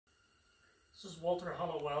This is Walter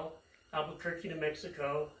Hollowell, Albuquerque, New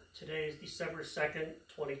Mexico. Today is December 2nd,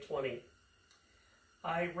 2020.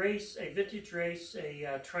 I race a vintage race,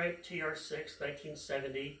 a Triumph TR6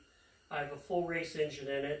 1970. I have a full race engine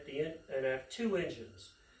in it, and I have two engines.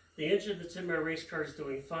 The engine that's in my race car is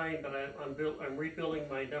doing fine, but I'm rebuilding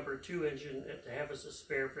my number 2 engine to have as a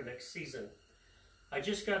spare for next season. I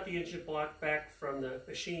just got the engine block back from the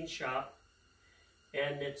machine shop,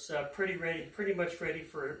 and it's pretty much ready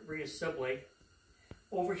for reassembly.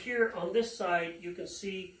 Over here on this side, you can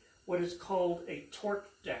see what is called a torque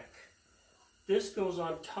deck. This goes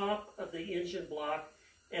on top of the engine block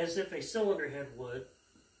as if a cylinder head would.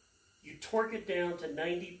 You torque it down to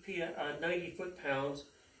 90 foot-pounds,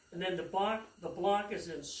 and then the block is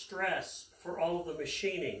in stress for all of the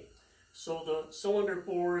machining. So the cylinder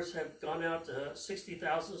bores have gone out to 60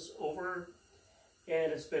 thousandths over,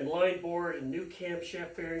 and it's been line bored, and new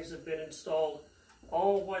camshaft bearings have been installed,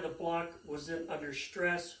 all while the block was under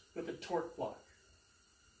stress with the torque block.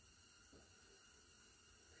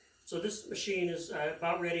 So this machine is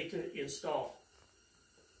about ready to install.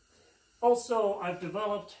 Also, I've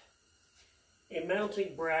developed a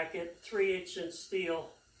mounting bracket, 3/8 inch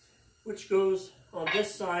steel, which goes on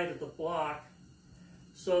this side of the block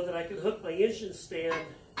so that I can hook my engine stand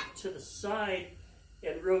to the side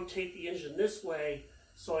and rotate the engine this way,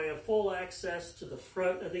 so I have full access to the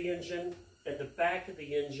front of the engine and the back of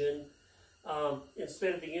the engine.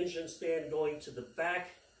 Instead of the engine stand going to the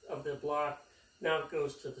back of the block, now it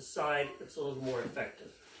goes to the side. It's a little more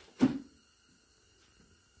effective.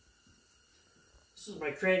 This is my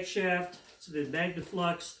crankshaft. It's been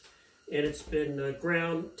magnafluxed, and it's been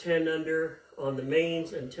ground 10 under on the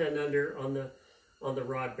mains and 10 under on the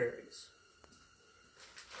rod bearings.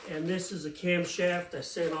 And this is a camshaft I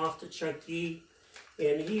sent off to Chuck E,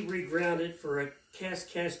 and he reground it for a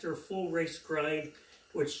caster full race grind,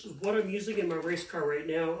 which is what I'm using in my race car right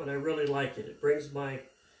now, and I really like it. It brings my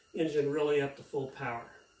engine really up to full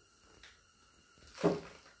power.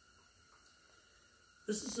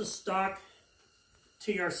 This is a stock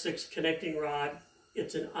TR6 connecting rod.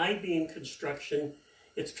 It's an I-beam construction.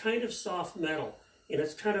 It's kind of soft metal, and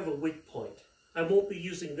it's kind of a weak point. I won't be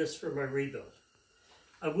using this for my rebuild.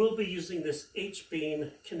 I will be using this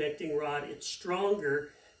H-beam connecting rod. It's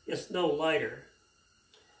stronger, it's no lighter,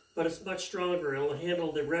 but it's much stronger. It'll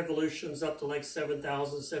handle the revolutions up to like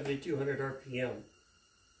 7,000, 7,200 RPM.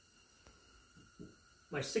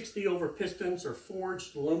 My 60 over pistons are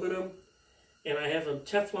forged aluminum, and I have them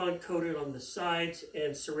Teflon coated on the sides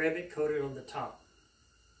and ceramic coated on the top.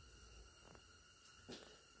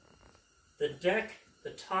 The deck,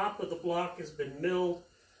 the top of the block has been milled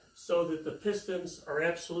so that the pistons are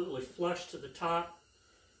absolutely flush to the top.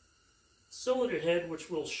 Cylinder head, which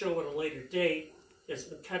we'll show at a later date, has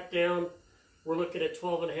been cut down. We're looking at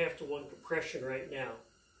 12.5 to 1 compression right now.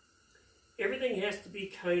 Everything has to be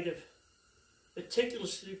kind of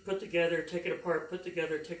meticulously put together, taken apart, put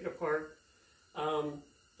together, taken apart.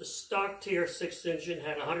 The stock TR6 engine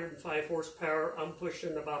had 105 horsepower. I'm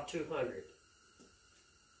pushing about 200.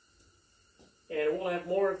 And we'll have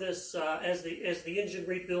more of this as the engine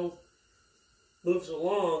rebuild moves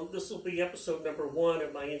along. This will be episode number 1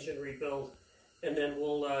 of my engine rebuild, and then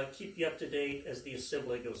we'll keep you up to date as the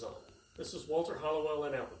assembly goes on. This is Walter Hollowell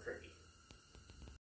in Albuquerque.